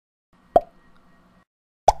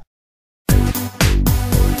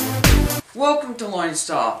Welcome to Lone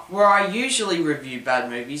Star, where I usually review bad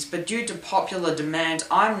movies, but due to popular demand,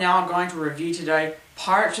 I'm now going to review today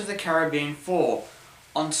Pirates of the Caribbean 4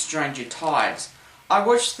 on Stranger Tides. I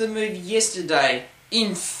watched the movie yesterday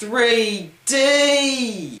in 3D!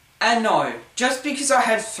 And no, just because I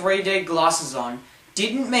had 3D glasses on,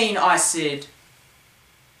 didn't mean I said,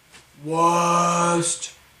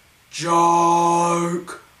 worst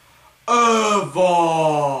joke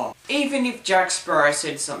ever! Even if Jack Sparrow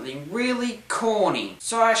said something really corny.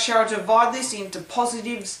 So I shall divide this into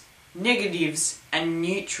positives, negatives, and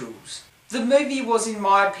neutrals. The movie was, in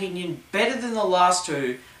my opinion, better than the last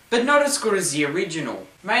two, but not as good as the original.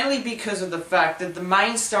 Mainly because of the fact that the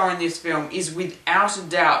main star in this film is without a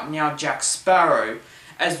doubt now Jack Sparrow,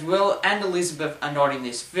 as Will and Elizabeth are not in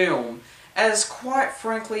this film, as quite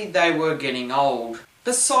frankly they were getting old.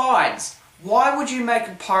 Besides, why would you make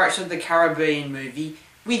a Pirates of the Caribbean movie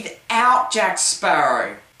without Jack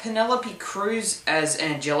Sparrow? Penelope Cruz as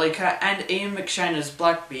Angelica and Ian McShane as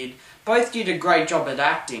Blackbeard both did a great job at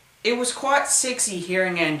acting. It was quite sexy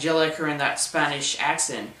hearing Angelica in that Spanish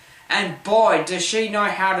accent, and boy does she know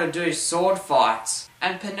how to do sword fights.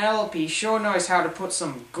 And Penelope sure knows how to put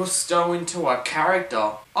some gusto into her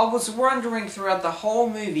character. I was wondering throughout the whole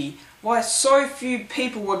movie why so few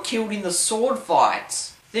people were killed in the sword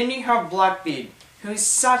fights. Then you have Blackbeard, who is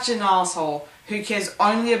such an asshole who cares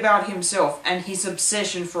only about himself and his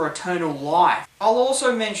obsession for eternal life. I'll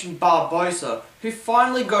also mention Barbossa, who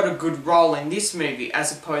finally got a good role in this movie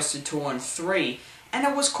as opposed to 2 and 3, and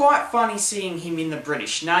it was quite funny seeing him in the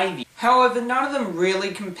British Navy. However, none of them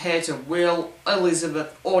really compare to Will,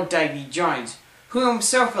 Elizabeth, or Davy Jones, who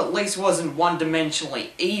himself at least wasn't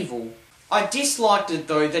one-dimensionally evil. I disliked it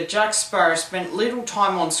though that Jack Sparrow spent little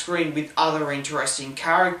time on screen with other interesting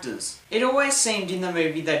characters. It always seemed in the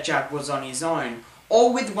movie that Jack was on his own,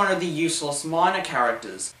 or with one of the useless minor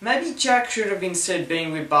characters. Maybe Jack should have instead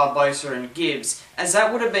been with Barbossa and Gibbs, as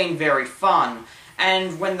that would have been very fun,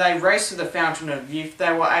 and when they raced to the Fountain of Youth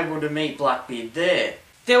they were able to meet Blackbeard there.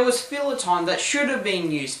 There was filler time that should have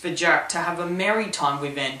been used for Jack to have a merry time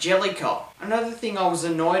with Angelica. Another thing I was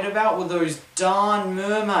annoyed about were those darn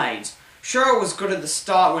mermaids. Sure, it was good at the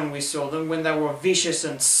start when we saw them, when they were vicious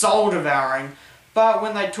and soul-devouring, but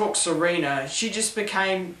when they took Serena, she just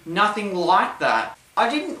became nothing like that.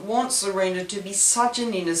 I didn't want Serena to be such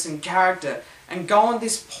an innocent character and go on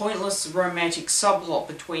this pointless romantic subplot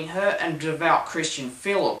between her and devout Christian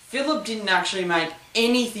Philip. Philip didn't actually make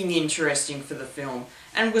anything interesting for the film,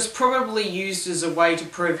 and was probably used as a way to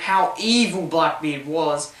prove how evil Blackbeard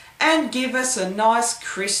was, and give us a nice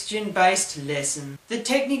Christian-based lesson. The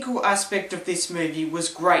technical aspect of this movie was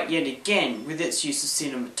great yet again, with its use of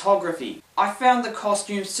cinematography. I found the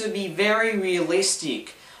costumes to be very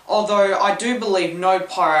realistic, although I do believe no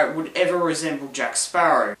pirate would ever resemble Jack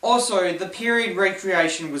Sparrow. Also, the period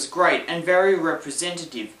recreation was great and very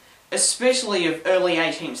representative, especially of early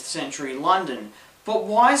 18th century London. But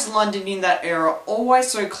why is London in that era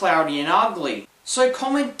always so cloudy and ugly? So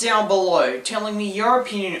comment down below telling me your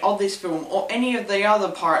opinion of this film or any of the other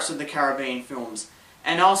Pirates of the Caribbean films,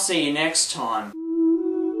 and I'll see you next time.